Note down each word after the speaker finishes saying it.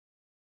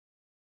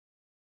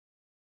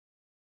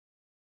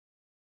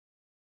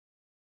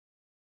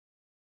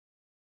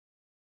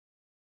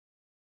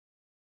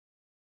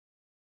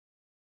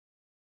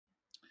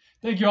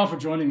Thank you all for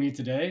joining me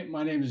today.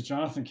 My name is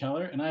Jonathan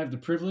Keller, and I have the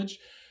privilege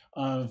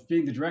of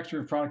being the Director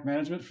of Product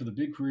Management for the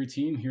BigQuery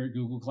team here at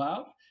Google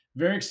Cloud.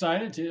 Very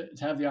excited to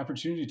have the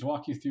opportunity to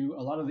walk you through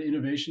a lot of the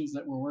innovations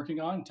that we're working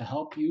on to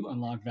help you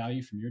unlock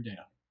value from your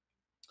data.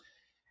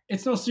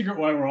 It's no secret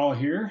why we're all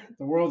here.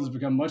 The world has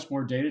become much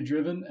more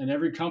data-driven, and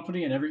every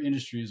company and every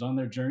industry is on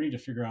their journey to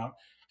figure out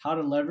how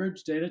to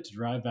leverage data to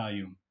drive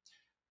value.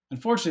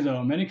 Unfortunately,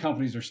 though, many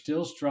companies are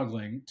still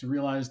struggling to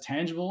realize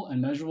tangible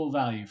and measurable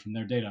value from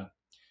their data,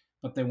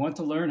 but they want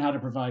to learn how to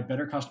provide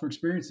better customer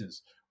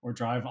experiences or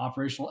drive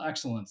operational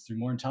excellence through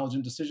more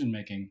intelligent decision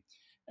making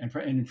and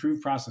improve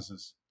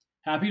processes.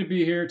 Happy to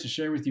be here to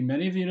share with you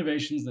many of the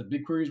innovations that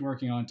BigQuery is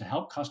working on to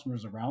help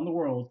customers around the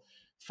world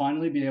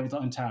finally be able to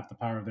untap the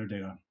power of their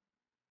data.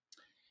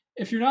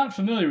 If you're not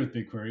familiar with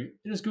BigQuery,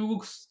 it is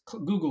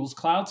Google's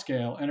cloud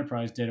scale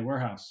enterprise data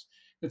warehouse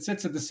that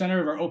sits at the center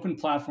of our open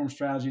platform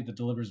strategy that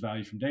delivers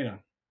value from data.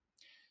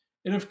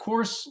 It, of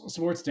course,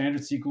 supports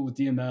standard SQL with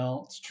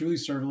DML. It's truly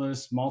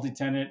serverless,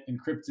 multi-tenant,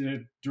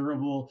 encrypted,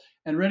 durable,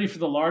 and ready for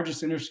the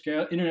largest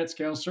internet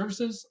scale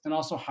services and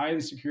also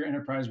highly secure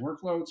enterprise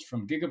workloads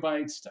from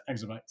gigabytes to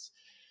exabytes.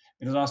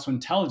 It is also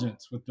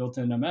intelligent with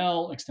built-in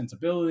ML,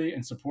 extensibility,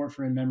 and support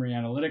for in-memory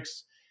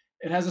analytics.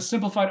 It has a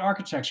simplified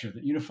architecture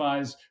that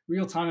unifies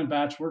real-time and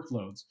batch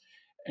workloads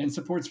and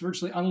supports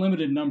virtually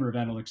unlimited number of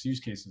analytics use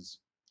cases.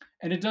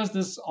 And it does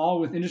this all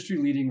with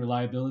industry-leading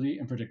reliability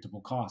and predictable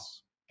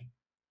costs.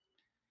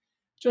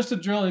 Just to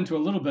drill into a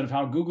little bit of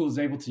how Google is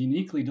able to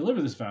uniquely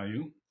deliver this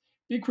value,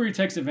 BigQuery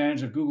takes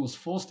advantage of Google's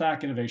full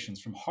stack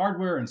innovations from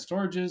hardware and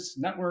storages,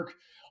 network,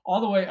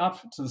 all the way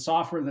up to the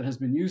software that has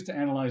been used to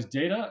analyze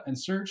data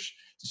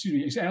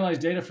analyze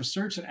data for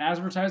search and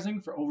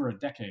advertising for over a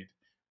decade.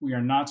 We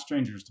are not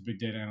strangers to big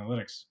data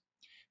analytics.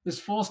 This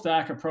full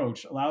stack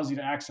approach allows you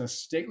to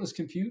access stateless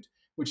compute,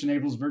 which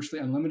enables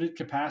virtually unlimited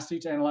capacity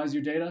to analyze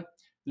your data.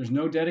 There's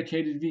no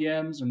dedicated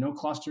VMs or no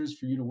clusters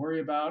for you to worry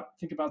about,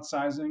 think about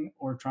sizing,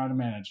 or try to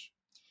manage.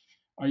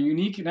 Our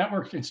unique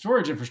network and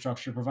storage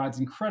infrastructure provides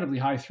incredibly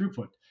high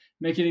throughput,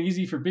 making it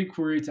easy for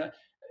BigQuery to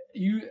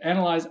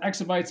analyze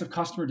exabytes of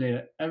customer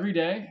data every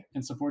day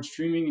and support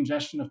streaming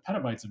ingestion of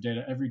petabytes of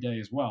data every day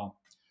as well,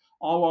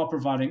 all while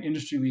providing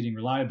industry-leading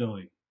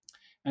reliability.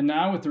 And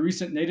now with the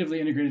recent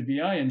natively integrated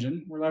BI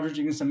engine, we're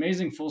leveraging this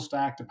amazing full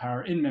stack to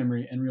power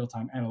in-memory and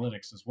real-time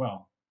analytics as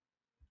well.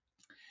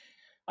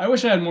 I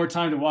wish I had more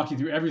time to walk you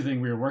through everything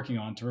we are working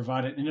on to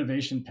provide an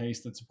innovation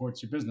pace that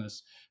supports your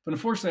business, but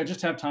unfortunately, I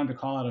just have time to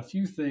call out a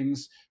few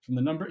things from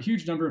the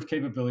huge number of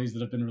capabilities that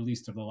have been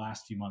released over the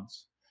last few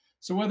months.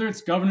 So whether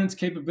it's governance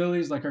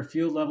capabilities like our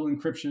field level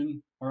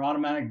encryption or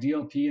automatic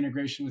DLP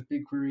integration with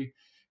BigQuery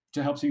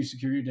to help you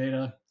secure your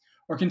data,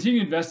 or continue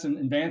to invest in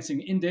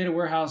advancing in-data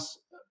warehouse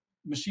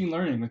machine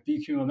learning with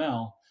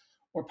BQML,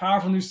 or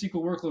powerful new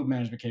SQL workload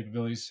management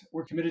capabilities,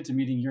 we're committed to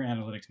meeting your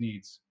analytics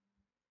needs.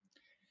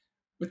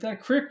 With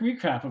that quick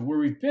recap of where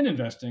we've been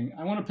investing,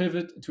 I want to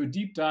pivot to a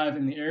deep dive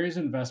in the areas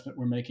of investment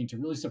we're making to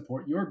really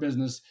support your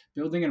business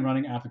building and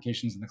running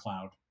applications in the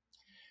cloud,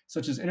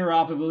 such as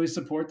interoperability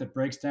support that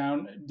breaks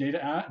down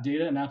data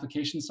and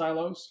application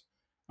silos,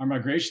 our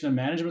migration and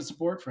management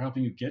support for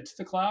helping you get to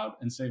the cloud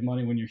and save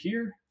money when you're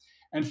here,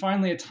 and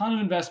finally, a ton of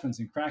investments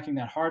in cracking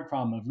that hard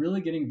problem of really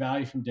getting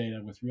value from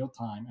data with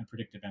real-time and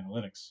predictive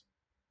analytics.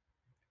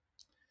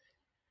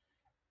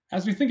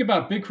 As we think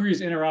about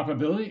BigQuery's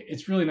interoperability,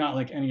 it's really not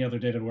like any other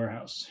data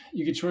warehouse.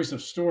 You get choice of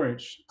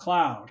storage,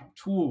 cloud,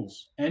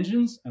 tools,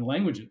 engines, and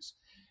languages.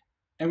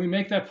 And we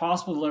make that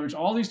possible to leverage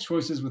all these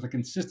choices with a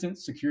consistent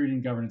security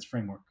and governance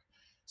framework.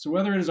 So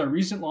whether it is our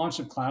recent launch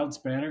of Cloud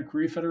Spanner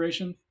Query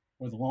Federation,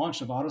 or the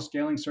launch of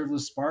Autoscaling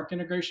Serverless Spark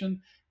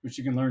integration, which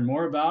you can learn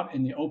more about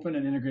in the open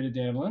and integrated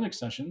data analytics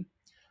session,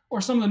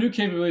 or some of the new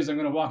capabilities I'm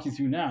going to walk you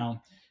through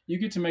now, you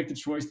get to make the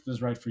choice that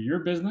is right for your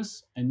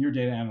business and your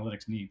data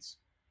analytics needs.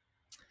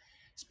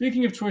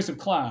 Speaking of choice of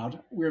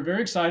cloud, we are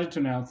very excited to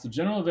announce the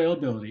general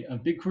availability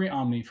of BigQuery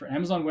Omni for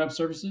Amazon Web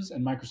Services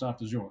and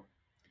Microsoft Azure.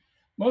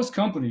 Most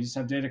companies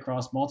have data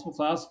across multiple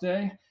clouds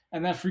today,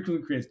 and that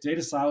frequently creates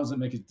data silos that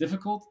make it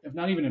difficult, if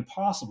not even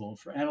impossible,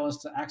 for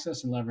analysts to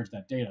access and leverage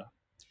that data.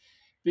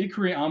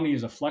 BigQuery Omni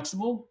is a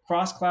flexible,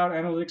 cross-cloud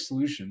analytics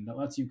solution that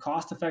lets you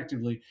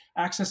cost-effectively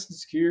access and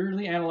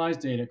securely analyze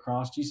data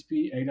across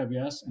GCP,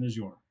 AWS, and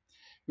Azure.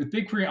 With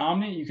BigQuery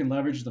Omni, you can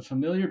leverage the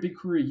familiar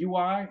BigQuery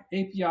UI,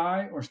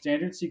 API, or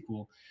standard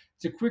SQL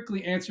to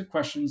quickly answer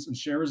questions and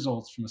share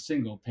results from a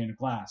single pane of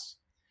glass.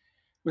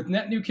 With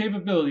net new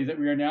capability that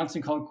we are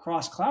announcing called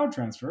cross-cloud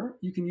transfer,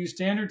 you can use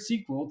standard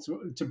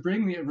SQL to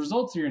bring the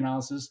results of your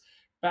analysis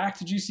back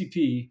to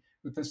GCP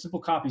with a simple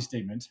copy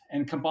statement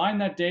and combine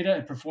that data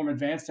and perform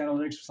advanced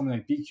analytics for something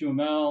like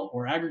BQML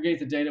or aggregate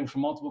the data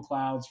from multiple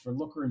clouds for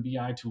Looker and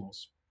BI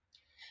tools.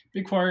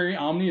 BigQuery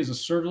Omni is a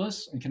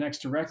serverless and connects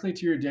directly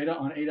to your data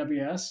on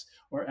AWS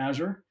or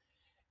Azure.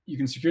 You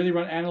can securely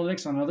run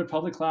analytics on another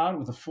public cloud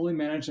with a fully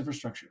managed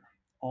infrastructure.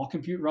 All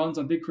compute runs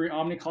on BigQuery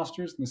Omni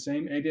clusters in the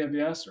same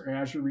AWS or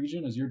Azure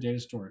region as your data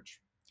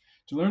storage.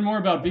 To learn more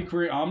about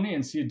BigQuery Omni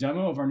and see a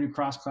demo of our new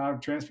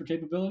cross-cloud transfer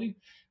capability,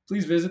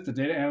 please visit the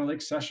data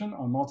analytics session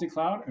on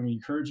multi-cloud, and we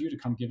encourage you to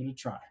come give it a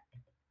try.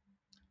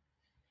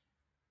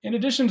 In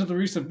addition to the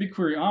release of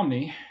BigQuery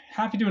Omni,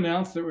 happy to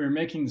announce that we are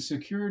making the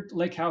secured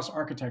lakehouse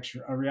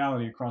architecture a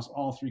reality across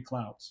all 3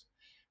 clouds.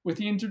 With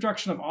the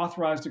introduction of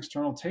authorized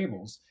external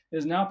tables, it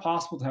is now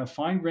possible to have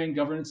fine-grained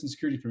governance and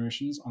security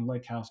permissions on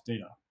lakehouse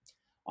data.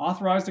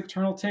 Authorized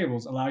external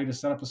tables allow you to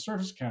set up a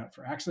service account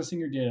for accessing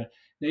your data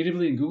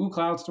natively in Google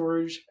Cloud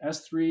Storage,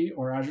 S3,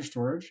 or Azure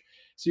Storage,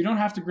 so you don't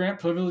have to grant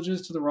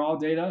privileges to the raw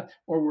data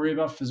or worry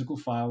about physical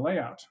file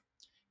layout.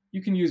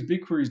 You can use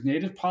BigQuery's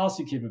native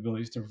policy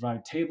capabilities to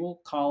provide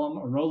table, column,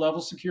 or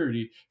row-level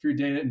security for your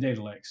data in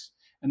data lakes.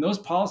 And those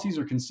policies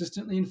are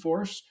consistently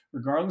enforced,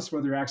 regardless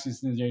whether you're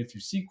accessing the data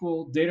through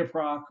SQL,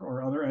 Dataproc,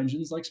 or other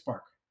engines like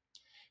Spark.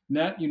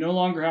 You no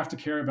longer have to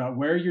care about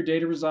where your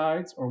data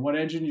resides or what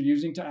engine you're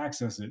using to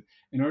access it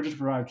in order to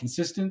provide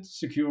consistent,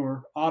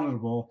 secure,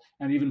 auditable,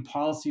 and even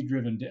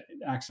policy-driven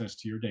access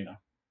to your data.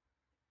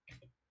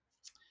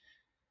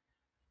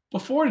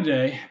 Before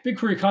today,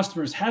 BigQuery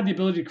customers had the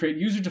ability to create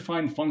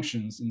user-defined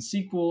functions in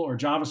SQL or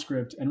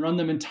JavaScript and run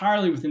them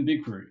entirely within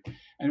BigQuery.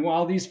 And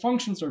while these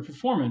functions are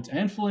performant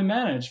and fully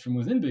managed from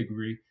within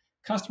BigQuery,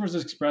 customers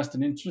expressed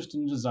an interest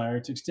and desire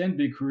to extend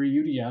BigQuery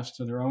UDFs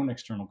to their own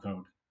external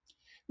code.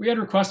 We had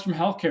requests from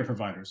healthcare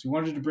providers who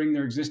wanted to bring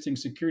their existing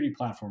security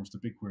platforms to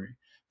BigQuery,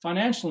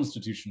 financial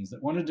institutions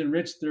that wanted to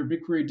enrich their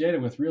BigQuery data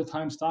with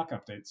real-time stock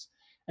updates,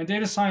 and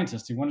data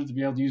scientists who wanted to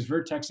be able to use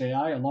Vertex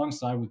AI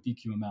alongside with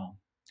BQML.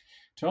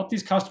 To help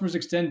these customers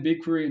extend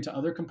BigQuery into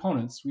other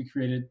components, we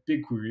created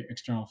BigQuery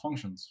External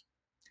Functions.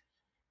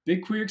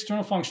 BigQuery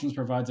External Functions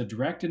provides a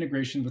direct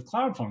integration with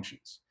Cloud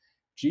Functions,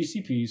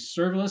 GCP's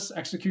serverless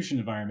execution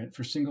environment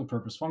for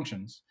single-purpose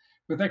functions.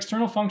 With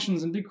external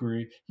functions in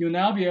BigQuery, you'll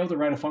now be able to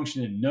write a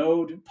function in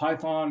Node,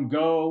 Python,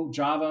 Go,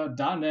 Java,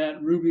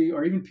 .NET, Ruby,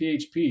 or even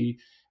PHP,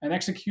 and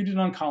execute it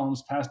on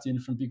columns passed in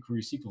from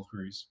BigQuery SQL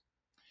queries.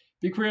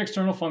 BigQuery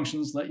external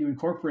functions let you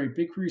incorporate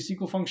BigQuery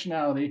SQL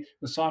functionality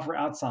with software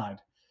outside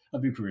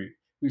of BigQuery.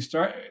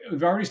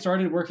 We've already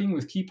started working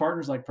with key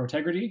partners like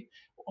Protegrity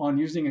on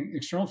using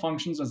external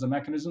functions as a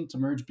mechanism to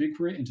merge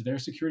BigQuery into their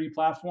security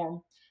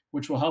platform,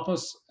 which will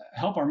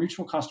help our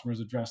mutual customers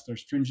address their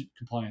stringent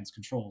compliance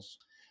controls.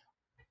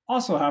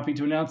 Also happy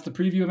to announce the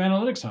preview of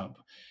Analytics Hub,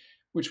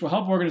 which will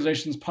help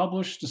organizations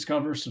publish,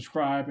 discover,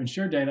 subscribe, and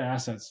share data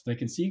assets so they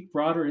can seek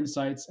broader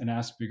insights and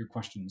ask bigger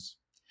questions.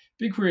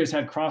 BigQuery has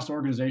had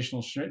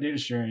cross-organizational data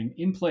sharing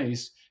in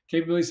place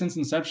capability since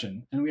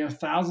inception, and we have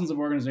thousands of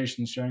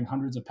organizations sharing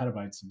hundreds of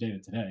petabytes of data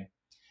today.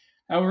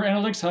 However,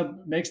 Analytics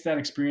Hub makes that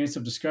experience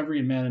of discovery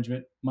and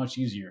management much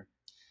easier.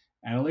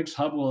 Analytics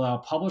Hub will allow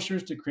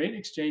publishers to create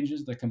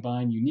exchanges that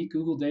combine unique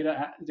Google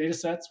data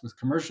sets with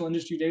commercial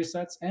industry data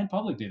sets and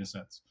public data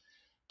sets.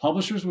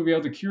 Publishers will be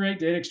able to curate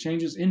data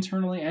exchanges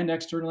internally and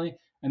externally,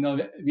 and they'll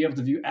be able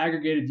to view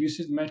aggregated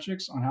usage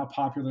metrics on how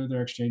popular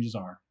their exchanges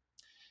are.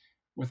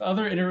 With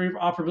other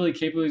interoperability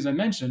capabilities I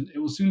mentioned, it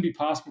will soon be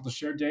possible to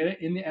share data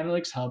in the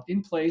Analytics Hub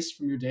in place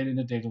from your data in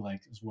a data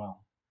lake as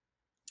well.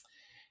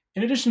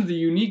 In addition to the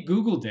unique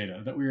Google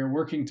data that we are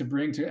working to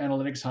bring to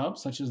Analytics Hub,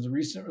 such as the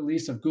recent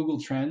release of Google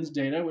Trends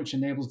data, which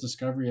enables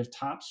discovery of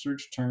top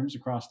search terms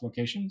across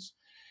locations,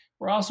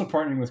 we're also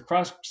partnering with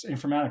Cross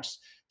Informatics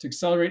to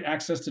accelerate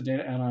access to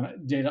data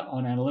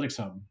on Analytics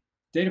Hub.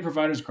 Data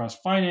providers across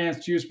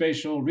finance,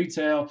 geospatial,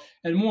 retail,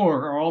 and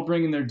more are all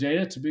bringing their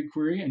data to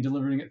BigQuery and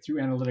delivering it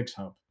through Analytics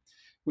Hub.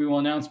 We will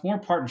announce more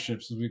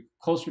partnerships as we get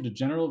closer to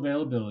general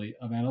availability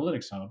of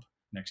Analytics Hub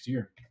next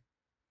year.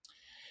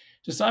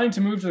 Deciding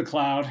to move to the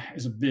cloud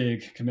is a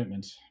big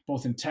commitment,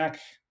 both in tech,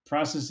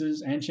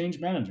 processes, and change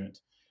management.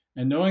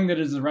 And knowing that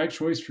it is the right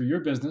choice for your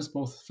business,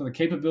 both for the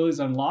capabilities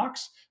it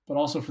unlocks, but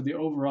also for the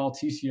overall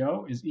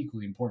TCO, is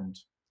equally important.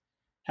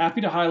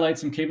 Happy to highlight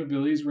some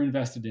capabilities we're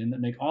invested in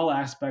that make all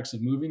aspects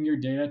of moving your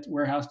data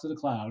warehouse to the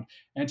cloud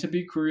and to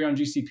BigQuery on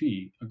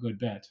GCP a good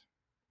bet.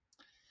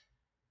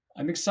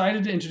 I'm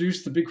excited to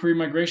introduce the BigQuery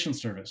Migration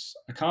Service,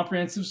 a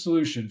comprehensive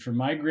solution for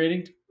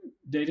migrating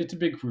data to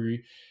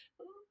BigQuery,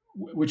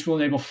 which will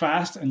enable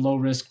fast and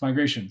low-risk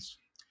migrations.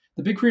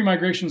 The BigQuery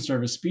Migration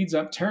Service speeds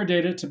up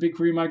Teradata to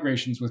BigQuery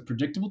migrations with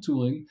predictable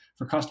tooling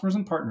for customers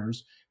and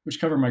partners, which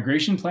cover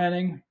migration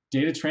planning,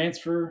 data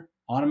transfer,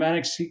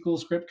 automatic SQL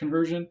script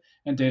conversion,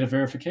 and data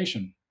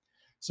verification.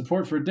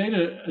 Support for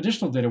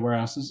additional data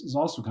warehouses is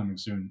also coming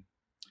soon.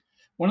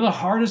 One of the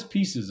hardest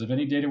pieces of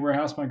any data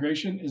warehouse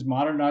migration is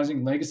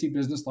modernizing legacy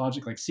business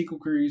logic like SQL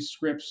queries,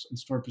 scripts, and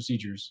stored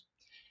procedures.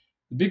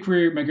 The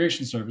BigQuery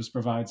Migration Service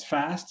provides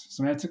fast,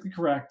 semantically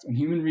correct, and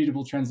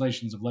human-readable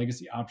translations of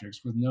legacy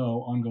objects with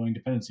no ongoing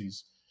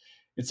dependencies.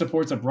 It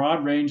supports a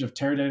broad range of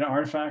Teradata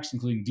artifacts,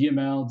 including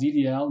DML,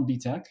 DDL, and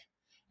BTEC,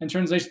 and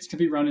translations can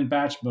be run in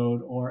batch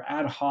mode or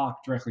ad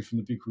hoc directly from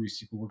the BigQuery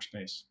SQL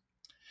workspace.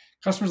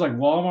 Customers like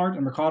Walmart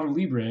and Mercado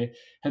Libre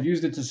have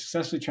used it to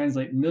successfully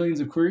translate millions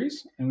of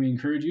queries, and we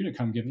encourage you to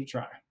come give it a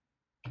try.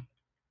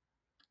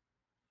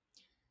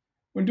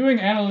 When doing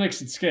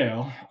analytics at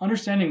scale,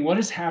 understanding what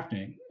is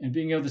happening and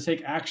being able to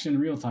take action in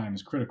real time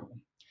is critical.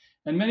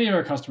 And many of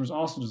our customers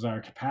also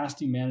desire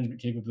capacity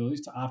management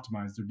capabilities to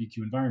optimize their BQ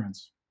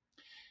environments.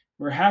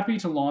 We're happy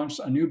to launch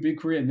a new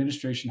BigQuery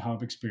Administration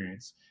Hub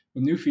experience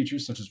with new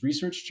features such as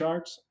research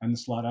charts and the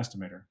slot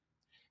estimator.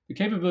 The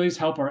capabilities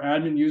help our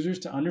admin users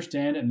to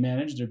understand and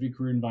manage their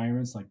BigQuery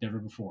environments like never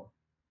before.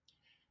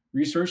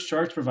 Research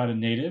charts provide a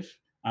native,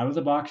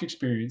 out-of-the-box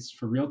experience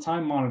for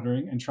real-time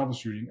monitoring and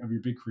troubleshooting of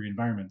your BigQuery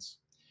environments.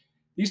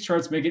 These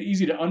charts make it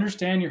easy to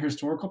understand your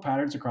historical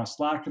patterns across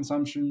slot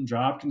consumption,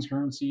 job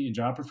concurrency, and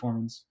job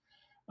performance,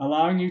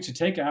 allowing you to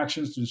take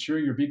actions to ensure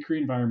your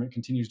BigQuery environment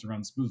continues to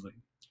run smoothly.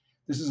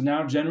 This is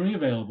now generally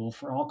available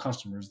for all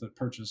customers that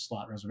purchase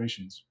slot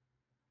reservations.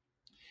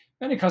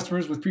 Many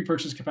customers with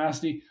pre-purchase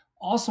capacity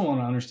also want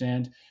to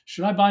understand,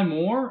 should I buy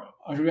more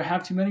or do I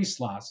have too many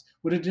slots?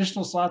 Would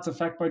additional slots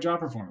affect my job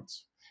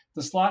performance?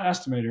 The slot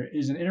estimator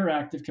is an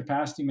interactive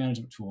capacity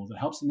management tool that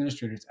helps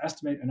administrators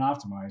estimate and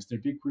optimize their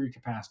BigQuery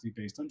capacity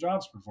based on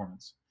jobs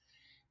performance.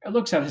 It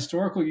looks at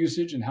historical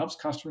usage and helps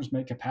customers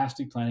make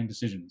capacity planning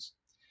decisions.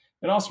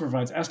 It also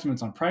provides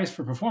estimates on price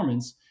for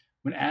performance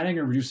when adding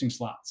or reducing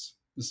slots.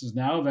 This is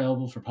now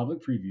available for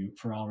public preview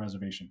for all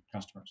reservation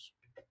customers.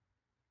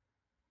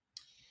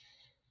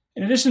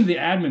 In addition to the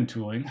admin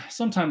tooling,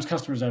 sometimes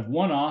customers have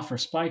one-off or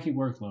spiky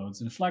workloads,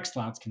 and flex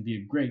slots can be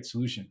a great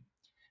solution.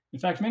 In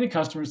fact, many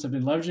customers have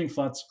been leveraging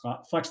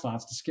flex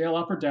slots to scale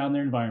up or down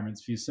their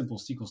environments via simple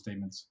SQL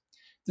statements.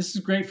 This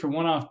is great for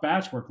one-off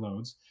batch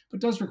workloads, but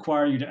does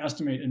require you to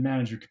estimate and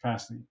manage your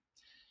capacity.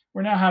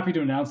 We're now happy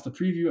to announce the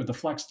preview of the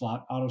flex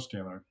slot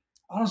Autoscaler.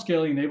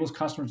 Autoscaling enables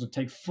customers to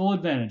take full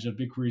advantage of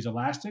BigQuery's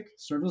elastic,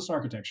 serverless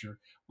architecture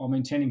while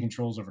maintaining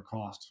controls over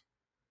cost.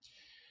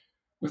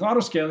 With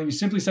autoscaling, you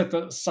simply set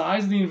the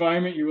size of the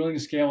environment you're willing to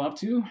scale up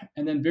to,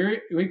 and then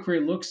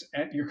BigQuery looks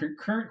at your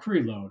current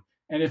query load.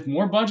 And if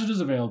more budget is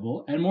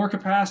available and more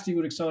capacity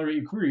would accelerate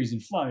your queries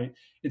in flight,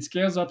 it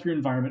scales up your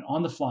environment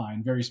on the fly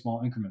in very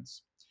small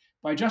increments.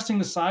 By adjusting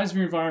the size of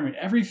your environment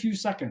every few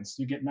seconds,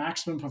 you get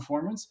maximum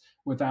performance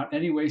without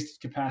any wasted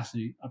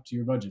capacity up to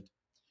your budget.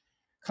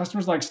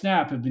 Customers like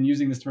Snap have been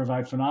using this to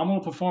provide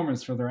phenomenal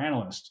performance for their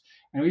analysts,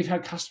 and we've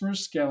had customers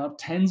scale up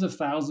tens of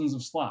thousands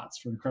of slots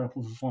for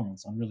incredible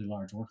performance on really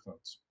large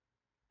workloads.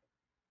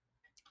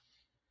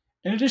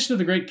 In addition to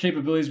the great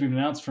capabilities we've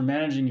announced for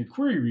managing your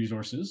query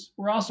resources,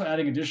 we're also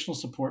adding additional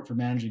support for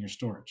managing your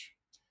storage.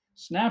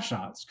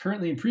 Snapshots,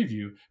 currently in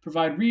preview,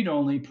 provide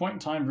read-only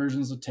point-in-time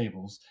versions of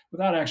tables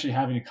without actually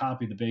having to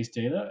copy the base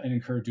data and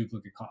incur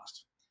duplicate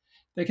cost.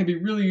 They can be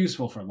really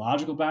useful for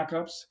logical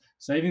backups,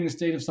 saving the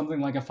state of something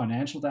like a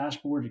financial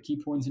dashboard at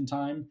key points in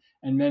time,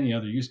 and many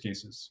other use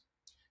cases.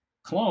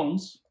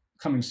 Clones,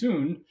 coming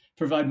soon,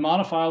 provide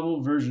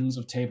modifiable versions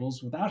of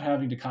tables without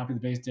having to copy the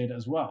base data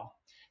as well.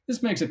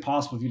 This makes it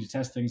possible for you to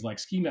test things like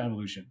schema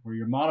evolution, where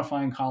you're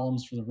modifying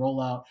columns for the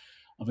rollout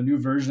of a new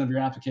version of your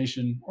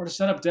application, or to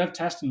set up dev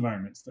test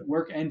environments that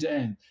work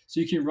end-to-end, so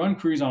you can run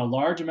queries on a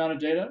large amount of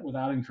data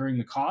without incurring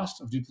the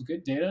cost of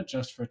duplicate data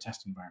just for a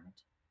test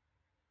environment.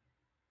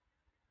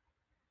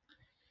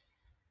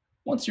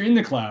 Once you're in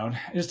the cloud,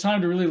 it's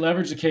time to really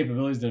leverage the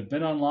capabilities that have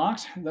been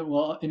unlocked that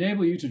will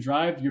enable you to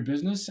drive your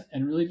business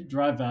and really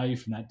drive value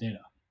from that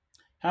data.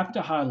 Happy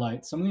to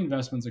highlight some of the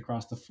investments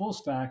across the full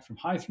stack from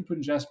high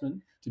throughput ingest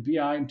to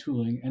BI and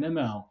tooling and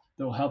ML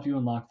that will help you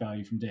unlock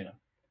value from data.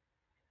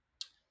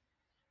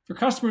 For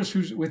customers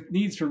with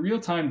needs for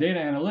real-time data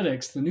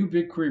analytics, the new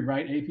BigQuery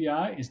Write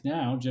API is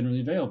now generally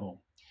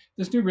available.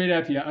 This new Write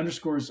API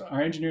underscores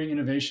our engineering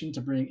innovation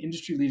to bring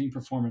industry-leading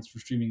performance for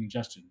streaming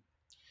ingestion.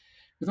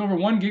 With over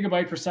 1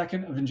 gigabyte per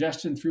second of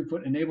ingestion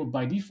throughput enabled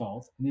by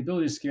default, and the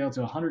ability to scale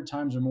to 100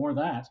 times or more of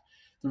that,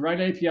 the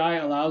Write API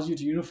allows you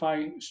to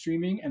unify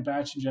streaming and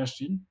batch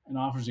ingestion and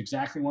offers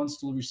exactly once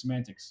delivery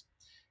semantics.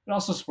 It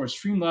also supports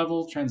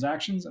stream-level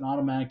transactions and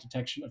automatic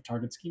detection of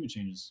target schema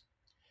changes.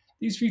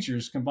 These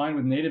features, combined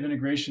with native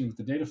integration with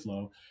the data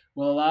flow,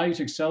 will allow you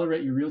to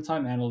accelerate your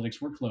real-time analytics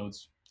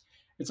workloads.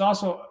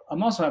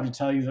 I'm also happy to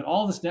tell you that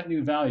all this net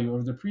new value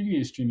over the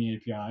previous streaming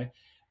API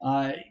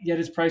yet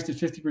it's priced at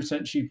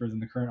 50% cheaper than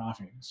the current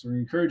offering. So we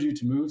encourage you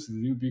to move to the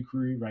new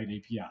BigQuery Write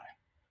API.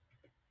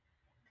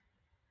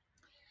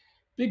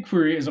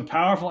 BigQuery is a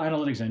powerful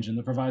analytics engine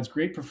that provides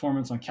great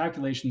performance on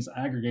calculations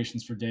and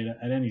aggregations for data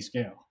at any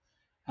scale.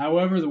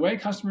 However, the way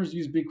customers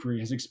use BigQuery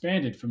has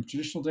expanded from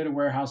traditional data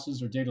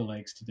warehouses or data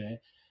lakes,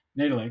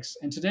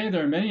 and today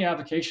there are many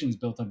applications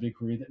built on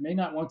BigQuery that may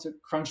not want to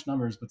crunch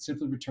numbers but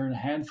simply return a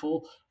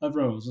handful of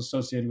rows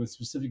associated with a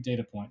specific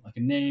data point, like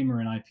a name or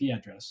an IP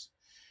address.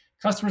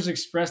 Customers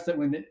expressed that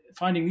when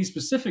finding these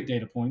specific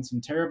data points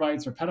in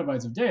terabytes or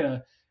petabytes of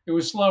data, it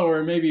was slower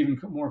and maybe even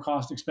more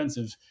cost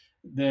expensive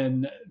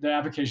than the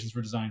applications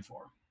were designed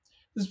for.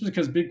 This is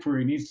because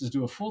BigQuery needs to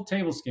do a full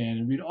table scan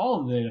and read all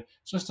of the data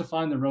just to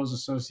find the rows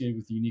associated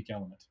with the unique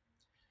element.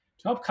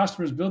 To help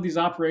customers build these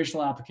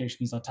operational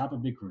applications on top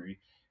of BigQuery,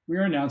 we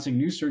are announcing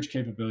new search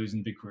capabilities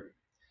in BigQuery.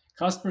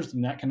 Customers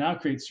can now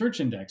create search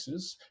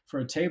indexes for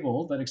a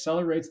table that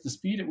accelerates the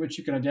speed at which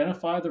you can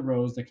identify the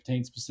rows that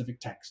contain specific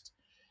text.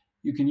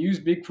 You can use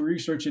BigQuery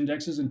search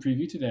indexes in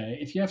preview today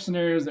if you have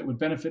scenarios that would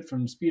benefit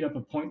from speed up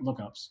of point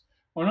lookups,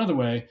 Or another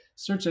way,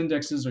 search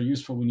indexes are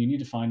useful when you need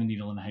to find a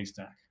needle in a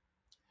haystack.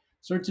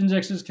 Search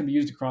indexes can be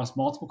used across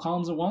multiple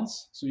columns at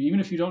once, so even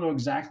if you don't know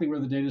exactly where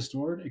the data is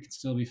stored, it can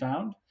still be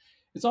found.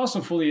 It's also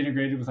fully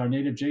integrated with our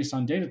native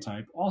JSON data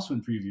type, also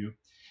in preview,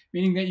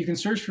 meaning that you can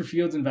search for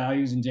fields and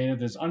values in data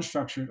that is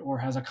unstructured or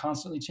has a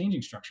constantly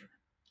changing structure.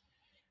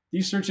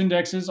 These search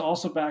indexes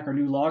also back our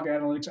new log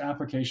analytics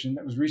application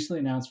that was recently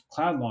announced for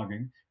cloud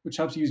logging, which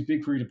helps you use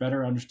BigQuery to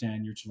better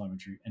understand your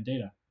telemetry and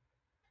data.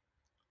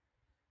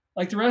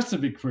 Like the rest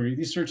of BigQuery,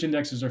 these search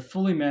indexes are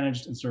fully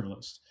managed and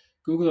serverless.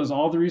 Google does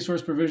all the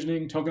resource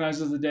provisioning,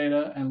 tokenizes the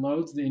data, and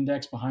loads the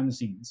index behind the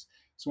scenes.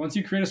 So once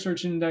you create a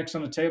search index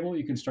on a table,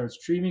 you can start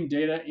streaming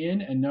data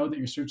in and know that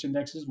your search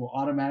indexes will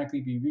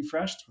automatically be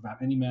refreshed without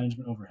any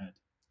management overhead.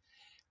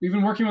 We've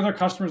been working with our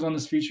customers on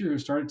this feature who have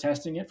started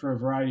testing it for a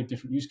variety of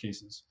different use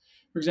cases.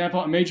 For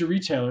example, a major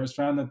retailer has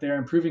found that they are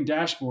improving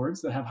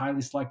dashboards that have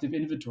highly selective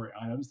inventory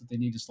items that they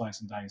need to slice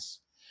and dice.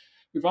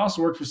 We've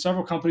also worked with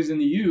several companies in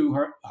the EU who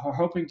are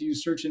hoping to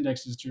use search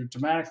indexes to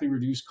dramatically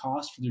reduce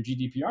costs for their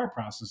GDPR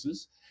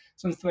processes,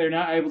 since they are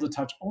now able to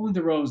touch only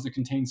the rows that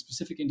contain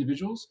specific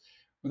individuals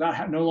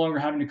without no longer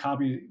having to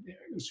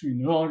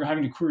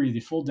query the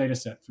full data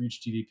set for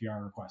each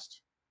GDPR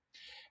request.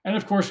 And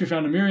of course, we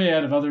found a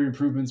myriad of other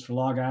improvements for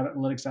log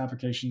analytics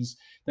applications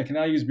that can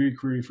now use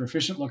BigQuery for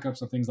efficient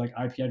lookups of things like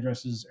IP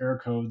addresses,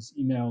 error codes,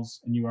 emails,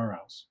 and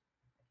URLs.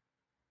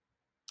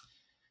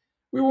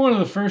 We were one of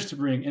the first to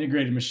bring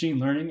integrated machine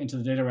learning into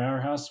the data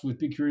warehouse with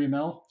BigQuery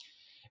ML,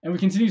 and we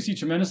continue to see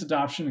tremendous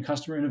adoption and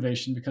customer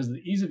innovation because of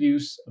the ease of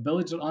use,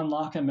 ability to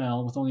unlock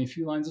ML with only a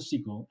few lines of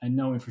SQL, and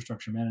no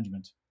infrastructure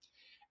management.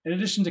 In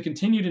addition to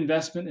continued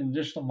investment in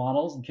additional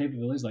models and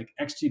capabilities like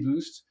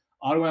XGBoost,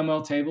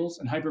 AutoML tables,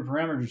 and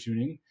hyperparameter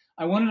tuning,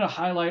 I wanted to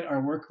highlight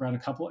our work around a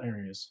couple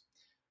areas.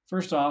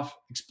 First off,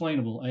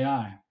 explainable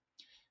AI.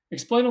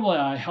 Explainable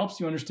AI helps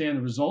you understand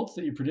the results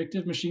that your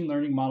predictive machine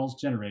learning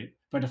models generate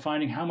by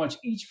defining how much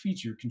each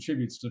feature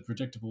contributes to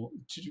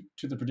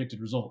the predicted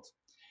result.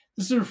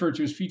 This is referred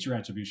to as feature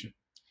attribution.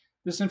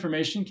 This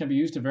information can be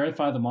used to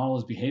verify the model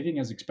is behaving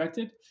as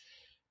expected,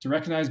 to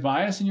recognize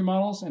bias in your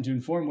models, and to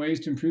inform ways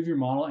to improve your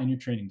model and your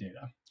training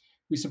data.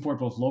 We support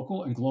both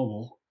local and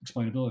global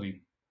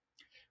explainability.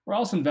 We're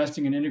also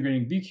investing in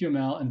integrating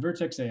BQML and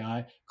Vertex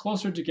AI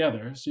closer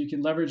together so you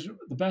can leverage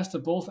the best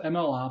of both for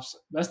MLOps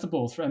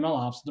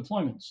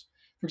deployments.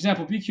 For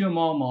example,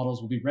 BQML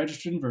models will be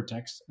registered in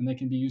Vertex, and they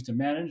can be used to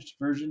manage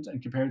versions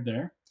and compared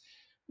there.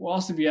 We'll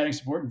also be adding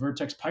support in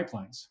Vertex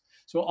pipelines.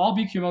 So all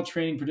BQML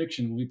training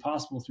prediction will be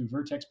possible through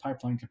Vertex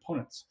pipeline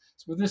components.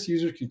 So with this,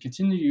 users can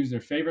continue to use their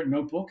favorite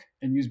notebook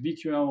and use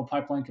BQML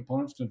pipeline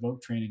components to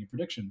invoke training and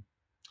prediction.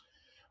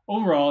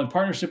 Overall, in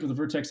partnership with the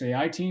Vertex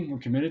AI team, we're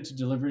committed to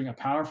delivering a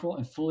powerful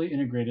and fully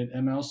integrated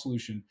ML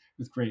solution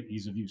with great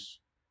ease of use.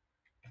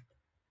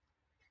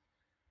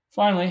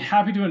 Finally,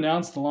 happy to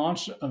announce the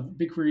launch of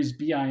BigQuery's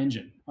BI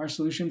Engine, our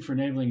solution for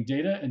enabling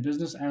data and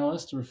business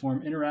analysts to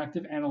perform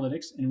interactive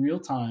analytics in real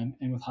time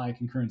and with high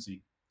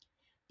concurrency.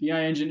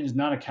 BI Engine is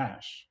not a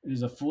cache. It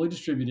is a fully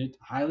distributed,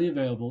 highly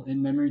available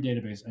in-memory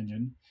database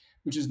engine,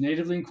 which is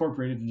natively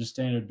incorporated into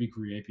standard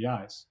BigQuery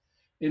APIs.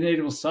 It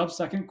enables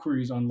sub-second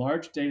queries on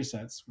large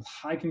datasets with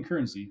high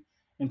concurrency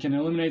and can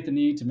eliminate the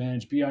need to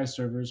manage BI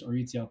servers or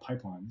ETL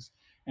pipelines.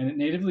 And it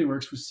natively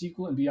works with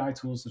SQL and BI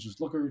tools such as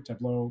Looker,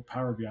 Tableau,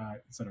 Power BI,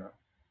 etc.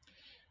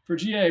 For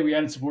GA, we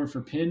added support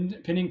for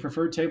pinning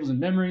preferred tables in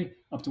memory,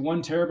 up to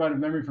 1 terabyte of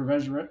memory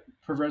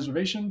per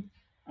reservation,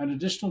 and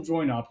additional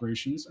join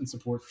operations and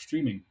support for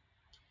streaming.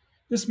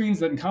 This means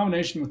that in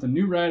combination with the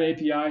new RAD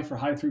API for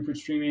high throughput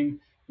streaming,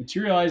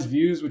 materialized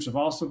views, which have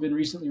also been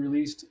recently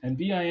released, and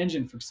BI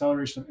Engine for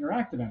acceleration of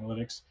interactive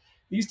analytics,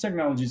 these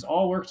technologies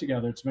all work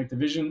together to make the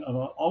vision of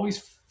always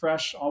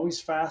fresh,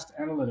 always fast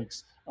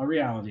analytics a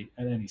reality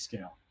at any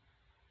scale.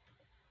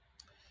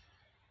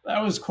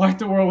 That was quite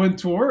the whirlwind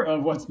tour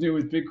of what's new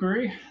with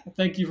BigQuery.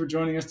 Thank you for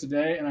joining us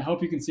today, and I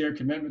hope you can see our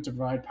commitment to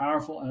provide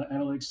powerful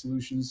analytics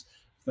solutions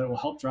that will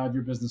help drive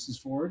your businesses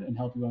forward and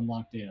help you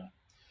unlock data.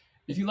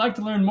 If you'd like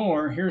to learn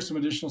more, here are some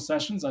additional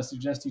sessions I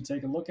suggest you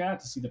take a look at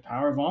to see the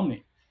power of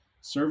Omni,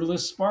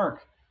 serverless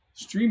Spark,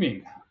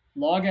 streaming,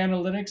 log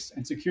analytics,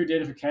 and secure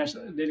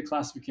data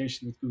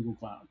classification with Google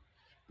Cloud.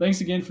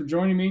 Thanks again for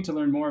joining me to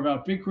learn more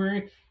about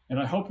BigQuery, and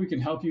I hope we can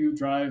help you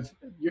drive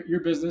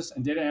your business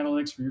and data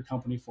analytics for your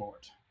company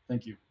forward.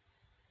 Thank you.